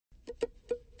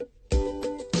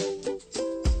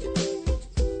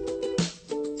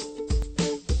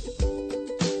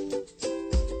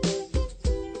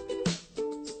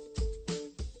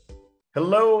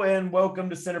Hello and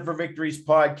welcome to Center for Victory's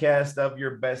podcast of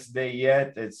Your Best Day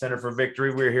Yet. At Center for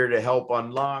Victory, we're here to help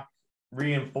unlock,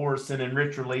 reinforce, and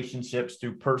enrich relationships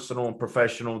through personal and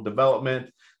professional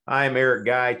development. I am Eric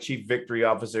Guy, Chief Victory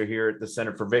Officer here at the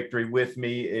Center for Victory. With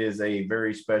me is a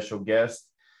very special guest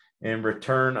and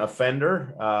return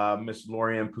offender, Miss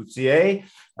Lorianne Poutier.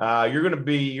 You're going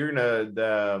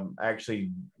to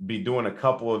actually be doing a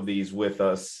couple of these with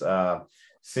us.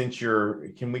 Since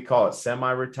can we call it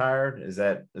semi-retired? Is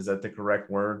that the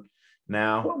correct word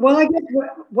now? Well, I guess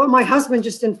what my husband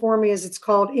just informed me is it's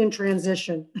called in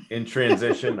transition. In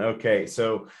transition. Okay.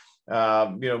 So,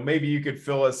 maybe you could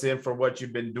fill us in for what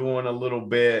you've been doing a little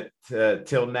bit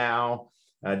till now.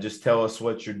 Just tell us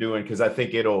what you're doing, because I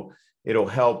think it'll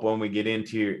help when we get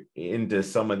into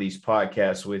some of these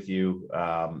podcasts with you.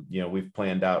 We've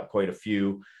planned out quite a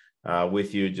few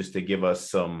with you just to give us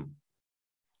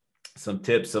some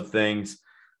tips of things.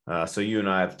 So you and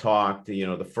I have talked.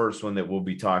 The first one that we'll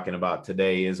be talking about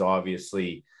today is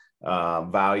obviously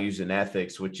values and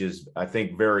ethics, which is, I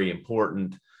think, very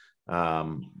important.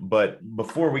 But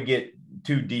before we get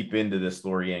too deep into this,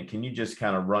 Lorianne, can you just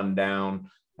kind of run down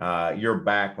your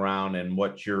background and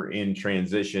what you're in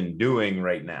transition doing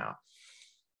right now?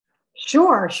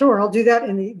 Sure. I'll do that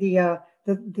in the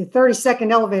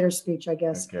 30-second elevator speech, I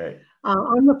guess. Okay.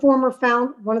 I'm the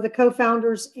one of the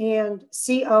co-founders and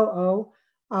COO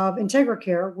of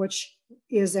IntegraCare, which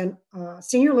is a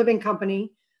senior living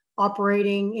company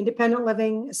operating independent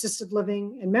living, assisted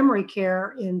living, and memory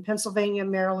care in Pennsylvania,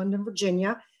 Maryland, and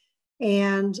Virginia.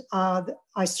 And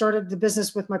I started the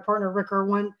business with my partner, Rick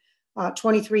Irwin,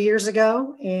 23 years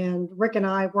ago. And Rick and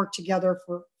I worked together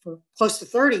for close to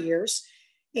 30 years.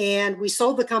 And we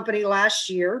sold the company last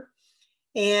year.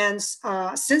 And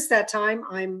since that time,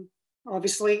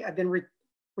 I've been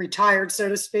retired, so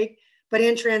to speak, but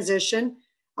in transition.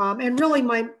 And really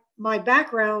my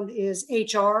background is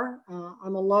HR.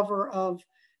 I'm a lover of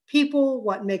people,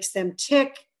 what makes them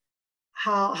tick,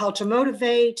 how to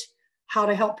motivate, how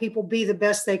to help people be the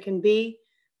best they can be.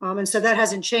 And so that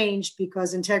hasn't changed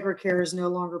because IntegraCare is no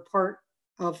longer part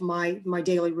of my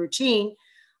daily routine.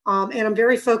 And I'm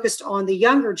very focused on the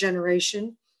younger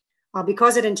generation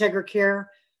because at IntegraCare,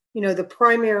 the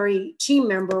primary team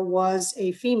member was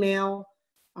a female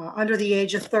under the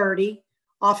age of 30,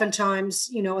 oftentimes,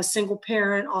 a single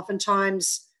parent,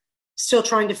 oftentimes still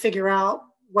trying to figure out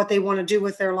what they want to do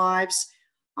with their lives.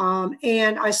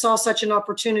 And I saw such an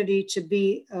opportunity to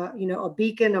be, a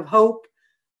beacon of hope,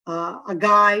 a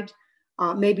guide,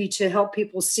 maybe to help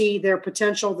people see their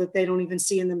potential that they don't even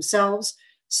see in themselves.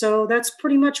 So that's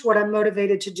pretty much what I'm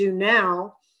motivated to do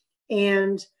now,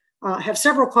 and have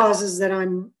several causes that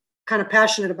I'm kind of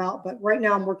passionate about. But right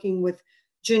now I'm working with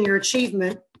Junior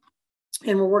Achievement,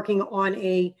 and we're working on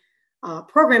a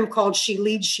program called She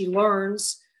Leads, She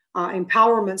Learns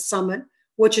Empowerment Summit,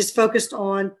 which is focused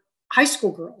on high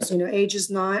school girls,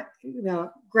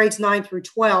 grades 9 through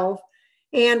 12,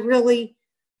 and really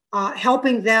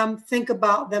helping them think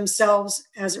about themselves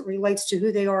as it relates to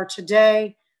who they are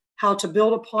today, how to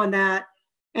build upon that.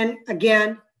 And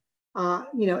again,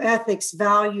 ethics,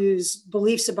 values,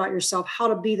 beliefs about yourself, how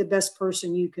to be the best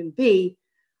person you can be.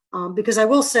 Because I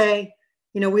will say,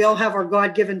 we all have our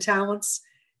God-given talents,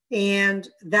 and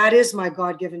that is my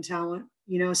God-given talent,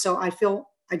 so I feel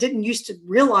I didn't used to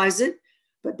realize it,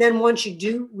 but then once you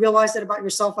do realize that about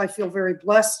yourself, I feel very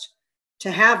blessed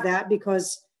to have that,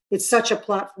 because it's such a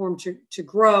platform to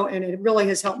grow. And it really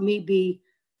has helped me be,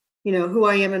 who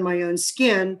I am in my own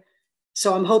skin.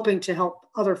 So I'm hoping to help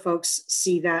other folks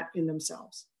see that in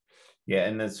themselves. Yeah.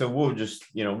 And then, so we'll just,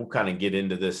 we'll kind of get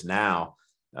into this now.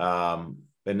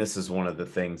 And this is one of the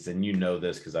things, and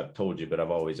this because I've told you, but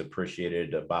I've always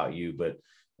appreciated about you. But,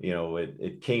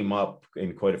 it came up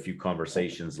in quite a few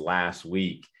conversations last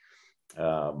week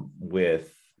with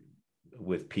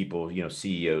people,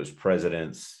 CEOs,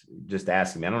 presidents, just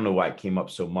asking me. I don't know why it came up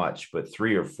so much, but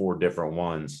 3 or 4 different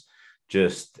ones.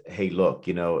 Just, hey, look,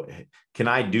 can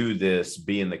I do this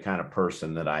being the kind of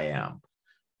person that I am?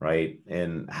 Right.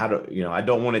 And how do, I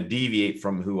don't want to deviate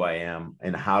from who I am.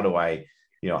 And how do I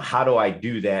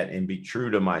do that and be true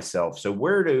to myself? So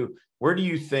where do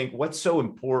you think, what's so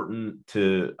important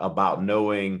about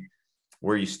knowing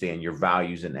where you stand, your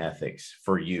values and ethics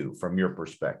for you, from your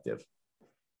perspective?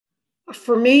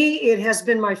 For me, it has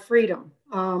been my freedom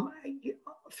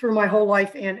through my whole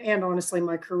life and honestly,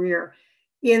 my career,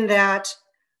 in that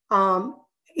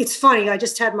it's funny. I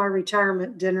just had my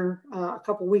retirement dinner a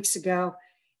couple of weeks ago,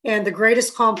 and the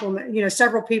greatest compliment,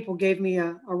 several people gave me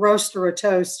a roast or a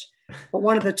toast, but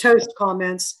one of the toast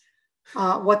comments,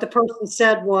 what the person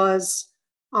said was,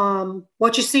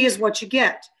 what you see is what you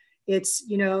get. It's,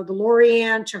 you know, the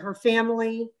Lorianne to her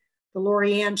family, the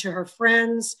Lorianne to her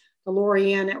friends, the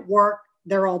Lorianne at work,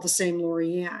 they're all the same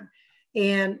Lorianne.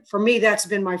 And for me, that's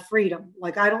been my freedom.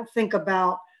 Like, I don't think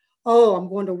about, oh, I'm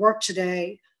going to work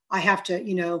today. I have to,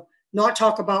 you know, not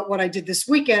talk about what I did this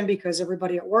weekend because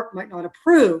everybody at work might not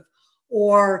approve.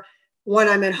 Or when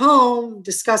I'm at home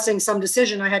discussing some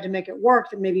decision I had to make at work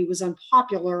that maybe was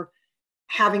unpopular,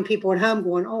 having people at home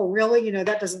going, oh, really? You know,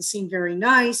 that doesn't seem very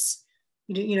nice.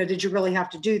 You know, did you really have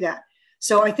to do that?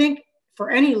 So I think for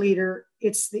any leader,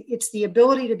 it's the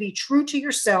ability to be true to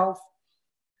yourself,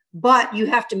 but you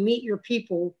have to meet your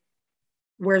people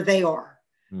where they are.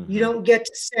 Mm-hmm. You don't get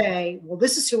to say, well,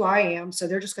 this is who I am, so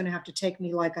they're just going to have to take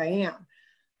me like I am.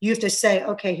 You have to say,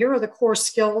 okay, here are the core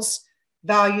skills,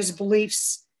 values,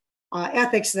 beliefs,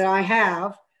 ethics that I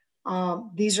have.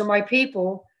 These are my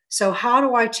people. So how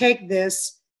do I take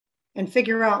this and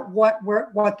figure out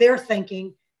what they're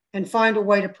thinking and find a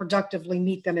way to productively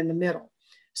meet them in the middle?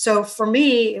 So for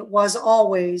me, it was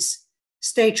always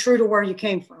stay true to where you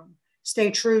came from.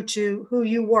 Stay true to who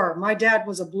you were. My dad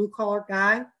was a blue-collar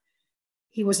guy.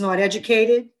 He was not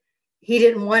educated. He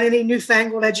didn't want any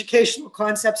newfangled educational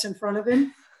concepts in front of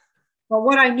him. But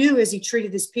what I knew is he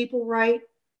treated his people right.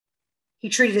 He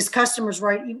treated his customers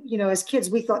right. You know, as kids,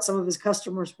 we thought some of his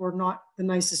customers were not the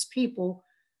nicest people,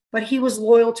 but he was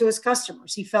loyal to his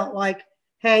customers. He felt like,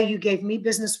 hey, you gave me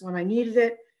business when I needed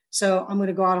it, so I'm going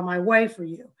to go out of my way for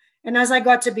you. And as I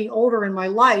got to be older in my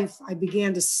life, I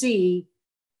began to see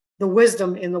the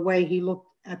wisdom in the way he looked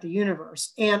at the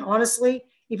universe. And honestly,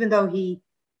 even though he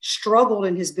struggled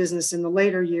in his business in the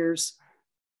later years,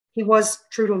 he was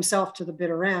true to himself to the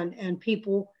bitter end. And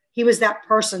he was that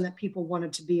person that people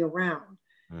wanted to be around.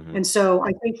 Mm-hmm. And so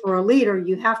I think for a leader,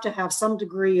 you have to have some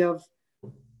degree of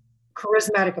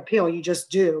charismatic appeal. You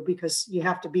just do, because you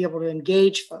have to be able to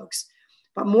engage folks.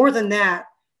 But more than that,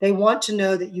 they want to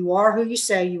know that you are who you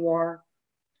say you are,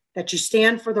 that you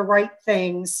stand for the right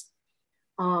things,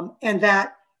 and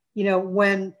that, you know,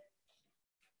 when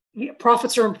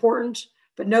profits are important,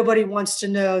 but nobody wants to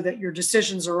know that your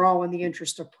decisions are all in the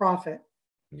interest of profit,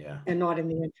 and not in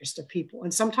the interest of people.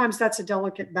 And sometimes that's a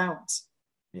delicate balance.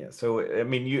 Yeah. So, I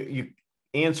mean, you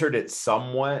answered it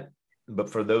somewhat, but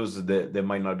for those that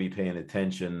might not be paying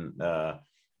attention to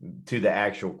the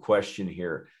actual question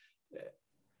here,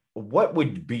 what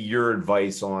would be your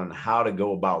advice on how to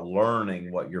go about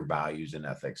learning what your values and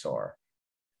ethics are?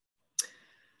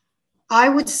 I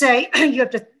would say you have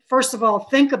to, first of all,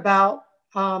 think about,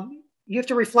 you have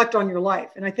to reflect on your life.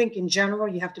 And I think in general,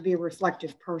 you have to be a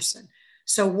reflective person.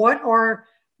 So what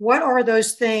are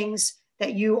those things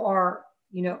that you are,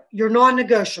 you know, your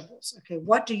non-negotiables? Okay.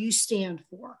 What do you stand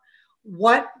for?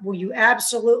 What will you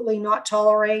absolutely not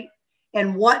tolerate?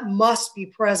 And what must be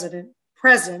present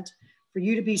for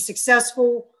you to be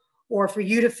successful, or for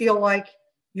you to feel like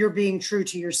you're being true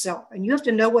to yourself? And you have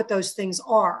to know what those things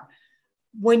are.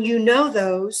 When you know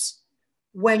those,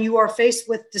 when you are faced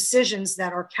with decisions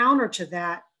that are counter to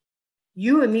that,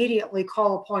 you immediately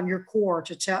call upon your core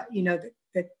to tell, you know,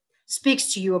 that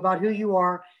speaks to you about who you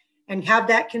are, and have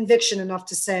that conviction enough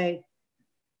to say,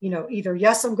 you know, either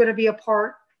yes, I'm going to be a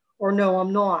part, or no,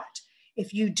 I'm not.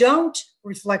 If you don't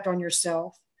reflect on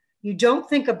yourself, you don't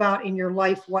think about in your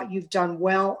life what you've done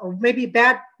well or maybe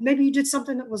bad, maybe you did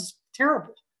something that was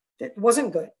terrible, that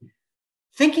wasn't good.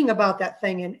 Thinking about that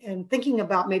thing and thinking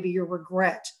about maybe your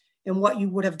regret and what you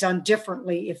would have done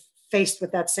differently if faced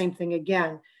with that same thing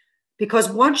again.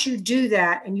 Because once you do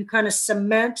that and you kind of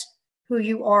cement who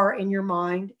you are in your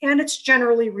mind, and it's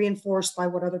generally reinforced by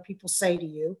what other people say to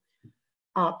you,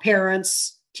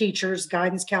 parents, teachers,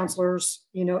 guidance counselors,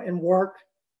 you know, and work,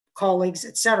 colleagues,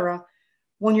 etc.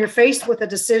 When you're faced with a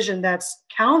decision that's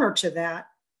counter to that,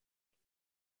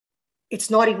 it's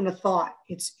not even a thought.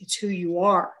 It's who you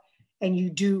are, and you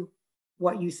do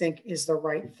what you think is the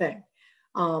right thing.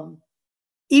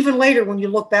 Even later, when you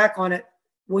look back on it,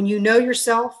 when you know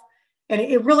yourself, and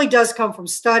it really does come from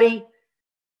study,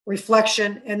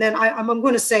 reflection, and then I'm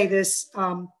going to say this,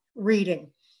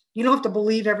 reading. You don't have to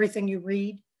believe everything you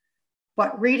read,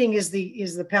 but reading is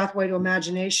the pathway to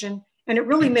imagination, and it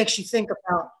really makes you think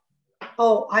about,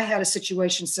 oh, I had a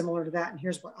situation similar to that, and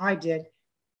here's what I did,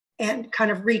 and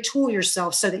kind of retool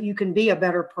yourself so that you can be a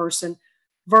better person,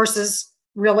 versus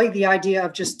really the idea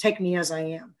of just take me as I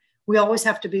am. We always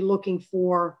have to be looking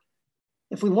for,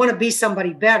 if we want to be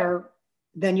somebody better,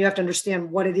 then you have to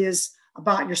understand what it is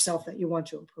about yourself that you want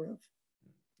to improve.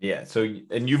 Yeah. So,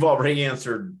 and you've already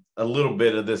answered a little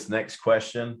bit of this next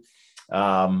question,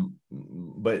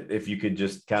 but if you could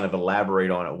just kind of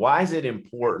elaborate on it, why is it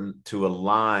important to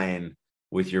align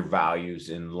with your values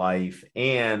in life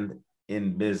and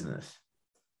in business?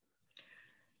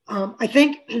 I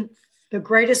think the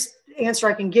greatest answer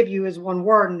I can give you is one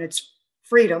word, and it's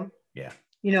freedom. Yeah.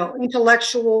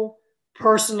 Intellectual,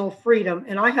 personal freedom.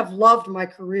 And I have loved my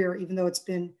career, even though it's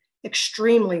been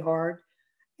extremely hard.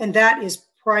 And that is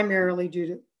primarily due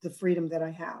to the freedom that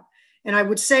I have. And I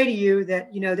would say to you that,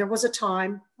 there was a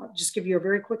time, I'll just give you a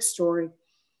very quick story.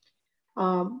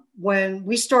 When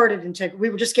we started Integra, we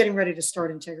were just getting ready to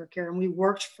start IntegraCare, and we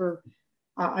worked for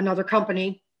another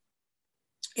company,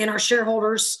 and our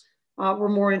shareholders were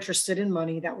more interested in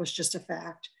money. That was just a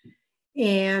fact.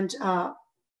 And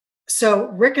so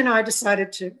Rick and I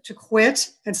decided to quit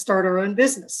and start our own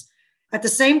business. At the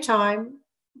same time,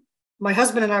 my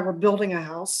husband and I were building a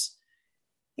house,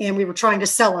 and we were trying to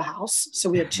sell a house. So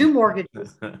we had 2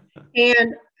 mortgages.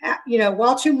 And,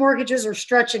 while 2 mortgages are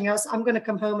stretching us, I'm going to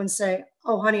come home and say,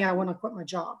 oh, honey, I want to quit my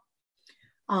job.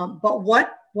 But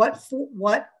what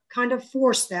kind of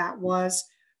forced that was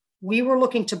we were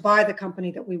looking to buy the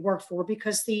company that we worked for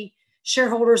because the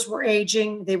shareholders were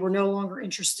aging. They were no longer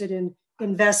interested in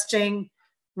investing.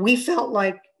 We felt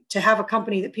like to have a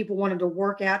company that people wanted to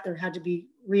work at, there had to be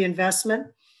reinvestment.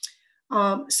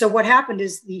 So what happened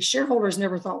is the shareholders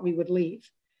never thought we would leave.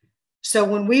 So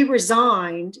when we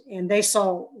resigned and they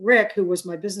saw Rick, who's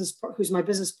my business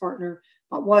partner,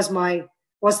 but was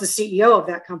the CEO of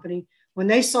that company, when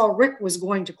they saw Rick was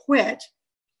going to quit,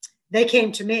 they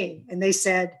came to me and they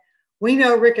said, we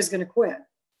know Rick is going to quit,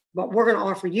 but we're going to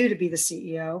offer you to be the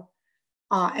CEO,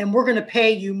 and we're going to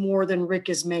pay you more than Rick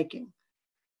is making.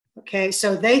 Okay,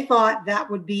 so they thought that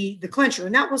would be the clincher.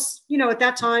 And that was,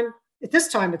 at this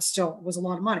time, it was a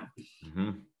lot of money.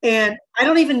 Mm-hmm. And I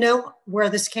don't even know where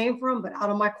this came from, but out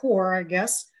of my core, I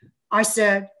guess, I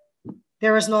said,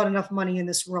 there is not enough money in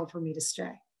this world for me to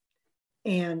stay.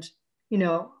 And,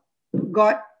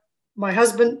 got my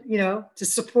husband, to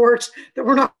support that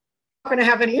we're not going to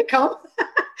have any income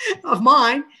of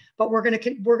mine, but we're going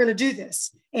to do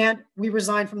this. And we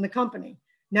resigned from the company.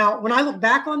 Now, when I look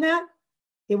back on that,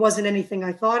 it wasn't anything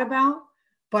I thought about,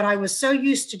 but I was so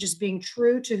used to just being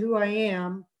true to who I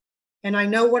am. And I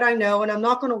know what I know, and I'm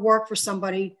not going to work for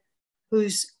somebody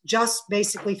who's just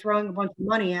basically throwing a bunch of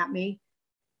money at me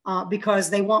because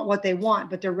they want what they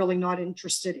want, but they're really not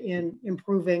interested in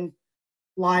improving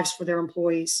lives for their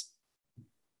employees.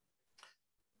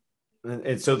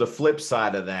 And so the flip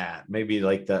side of that, maybe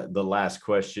like the last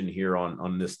question here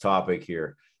on this topic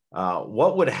here,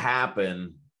 what would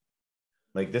happen?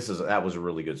 Like that was a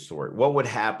really good story. What would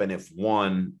happen if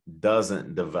one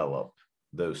doesn't develop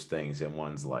those things in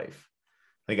one's life?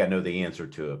 I think I know the answer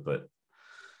to it, but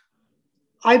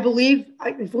I believe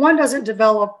if one doesn't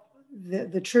develop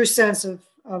the true sense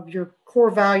of your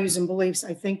core values and beliefs,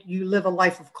 I think you live a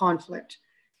life of conflict.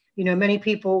 Many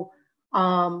people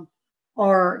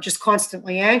are just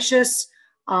constantly anxious,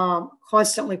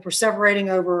 constantly perseverating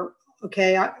over,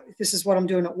 okay, this is what I'm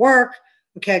doing at work.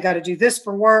 Okay, I got to do this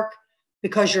for work,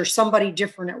 because you're somebody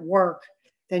different at work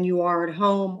than you are at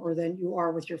home or than you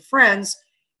are with your friends.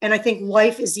 And I think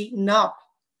life is eaten up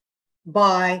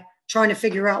by trying to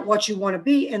figure out what you want to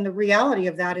be. And the reality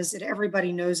of that is that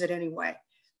everybody knows it anyway.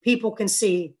 People can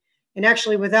see. And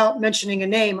actually, without mentioning a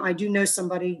name, I do know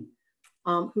somebody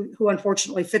who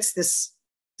unfortunately fits this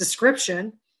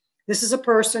description. This is a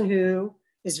person who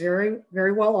is very,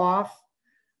 very well off,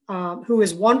 who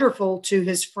is wonderful to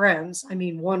his friends. I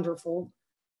mean, wonderful,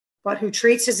 but who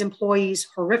treats his employees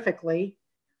horrifically,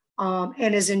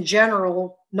 and is in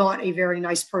general not a very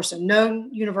nice person,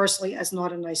 known universally as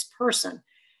not a nice person.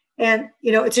 And,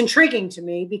 it's intriguing to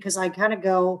me because I kind of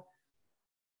go,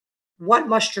 what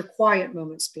must your quiet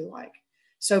moments be like?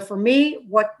 So for me,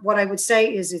 what I would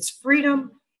say is it's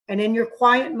freedom. And in your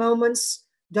quiet moments,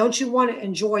 don't you want to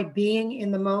enjoy being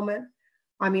in the moment?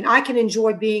 I mean, I can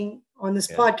enjoy being on this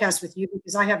podcast with you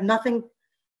because I have nothing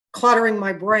cluttering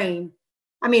my brain.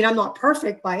 I mean, I'm not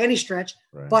perfect by any stretch,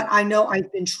 right, but I know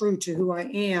I've been true to who I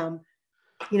am,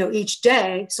 each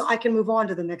day. So I can move on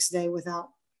to the next day without,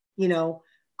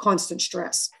 constant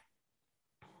stress.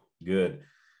 Good.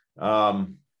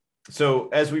 So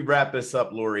as we wrap this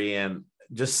up, Lori-Ann,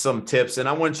 just some tips. And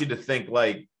I want you to think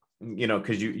like,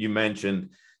 because you mentioned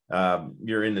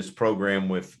you're in this program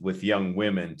with young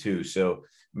women too. So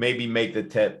maybe make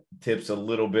the tips a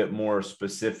little bit more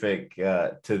specific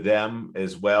to them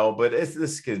as well. But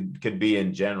this could be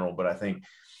in general. But I think,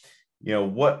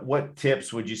 what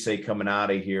tips would you say coming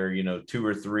out of here, 2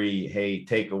 or 3,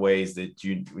 takeaways that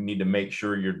you need to make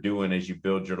sure you're doing as you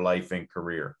build your life and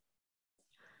career?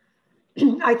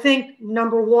 I think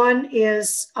number one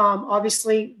is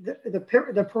obviously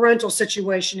the parental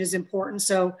situation is important.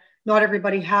 So not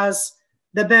everybody has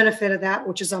the benefit of that,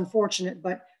 which is unfortunate.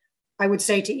 But I would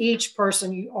say to each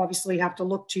person, you obviously have to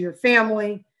look to your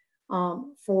family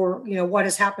for, what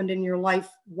has happened in your life,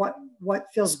 what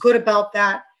feels good about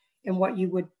that, and what you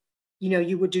would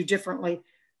do differently.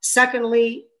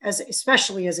 Secondly,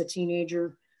 especially as a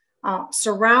teenager,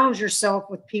 surround yourself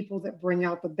with people that bring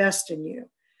out the best in you.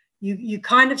 You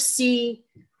kind of see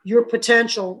your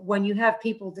potential when you have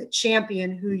people that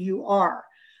champion who you are,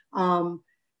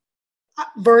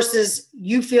 versus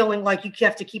you feeling like you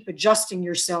have to keep adjusting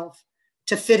yourself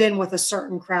to fit in with a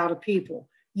certain crowd of people.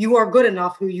 You are good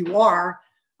enough who you are.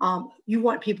 You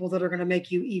want people that are going to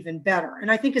make you even better.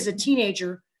 And I think as a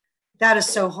teenager, that is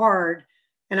so hard.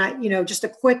 And just a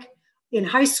quick, in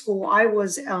high school, I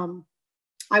was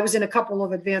in a couple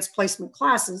of advanced placement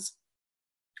classes,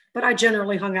 but I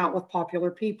generally hung out with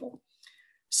popular people.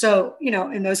 So,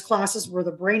 in those classes were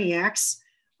the brainiacs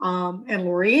and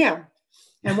Lori Ann.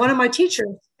 And one of my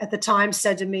teachers at the time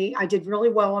said to me, I did really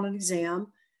well on an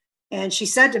exam. And she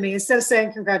said to me, instead of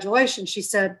saying congratulations, she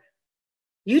said,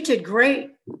 "You did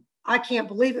great. I can't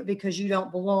believe it because you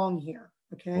don't belong here."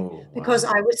 Okay. Oh, wow. Because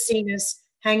I was seen as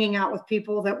hanging out with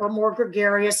people that were more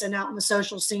gregarious and out in the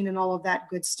social scene and all of that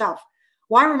good stuff.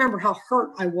 Well, I remember how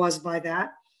hurt I was by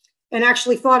that, and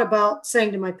actually thought about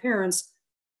saying to my parents,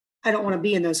 I don't want to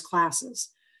be in those classes.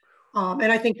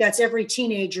 And I think that's every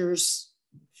teenager's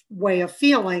way of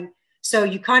feeling. So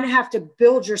you kind of have to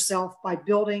build yourself by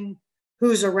building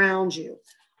who's around you.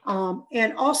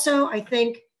 And also, I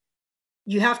think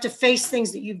you have to face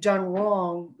things that you've done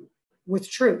wrong with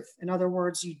truth. In other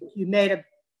words, you made a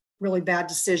really bad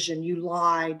decision. You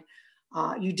lied.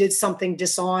 You did something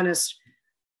dishonest.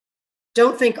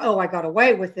 Don't think, oh, I got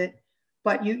away with it.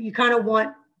 But you kind of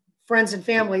want friends and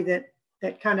family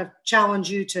that kind of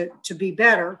challenge you to be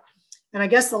better. And I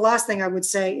guess the last thing I would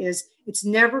say is it's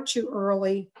never too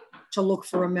early to look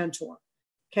for a mentor.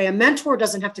 Okay, a mentor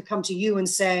doesn't have to come to you and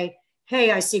say,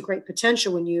 hey, I see great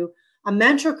potential in you. A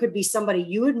mentor could be somebody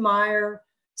you admire,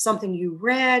 something you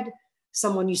read,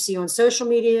 someone you see on social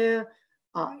media,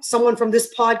 someone from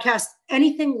this podcast,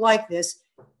 anything like this.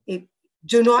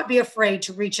 Do not be afraid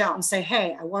to reach out and say,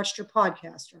 hey, I watched your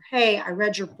podcast, or hey, I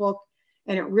read your book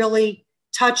and it really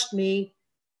touched me.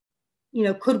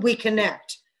 Could we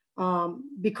connect?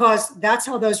 Because that's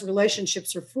how those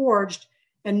relationships are forged.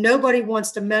 And nobody wants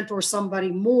to mentor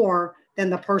somebody more than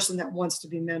the person that wants to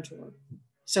be mentored.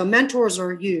 So mentors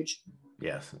are huge.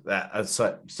 Yes, that's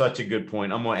such a good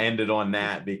point. I'm going to end it on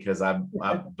that because I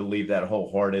believe that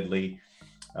wholeheartedly.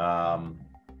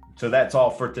 So that's all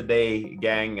for today,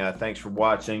 gang. Thanks for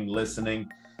watching, listening.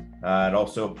 I'd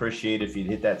also appreciate if you'd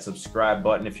hit that subscribe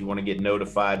button if you want to get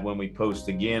notified when we post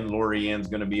again. Lori Ann's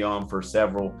going to be on for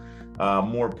several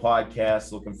more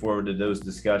podcasts. Looking forward to those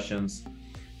discussions.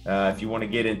 If you want to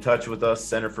get in touch with us,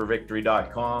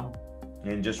 centerforvictory.com.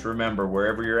 And just remember,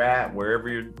 wherever you're at,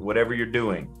 whatever you're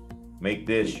doing, make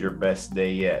this your best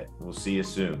day yet. We'll see you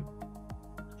soon.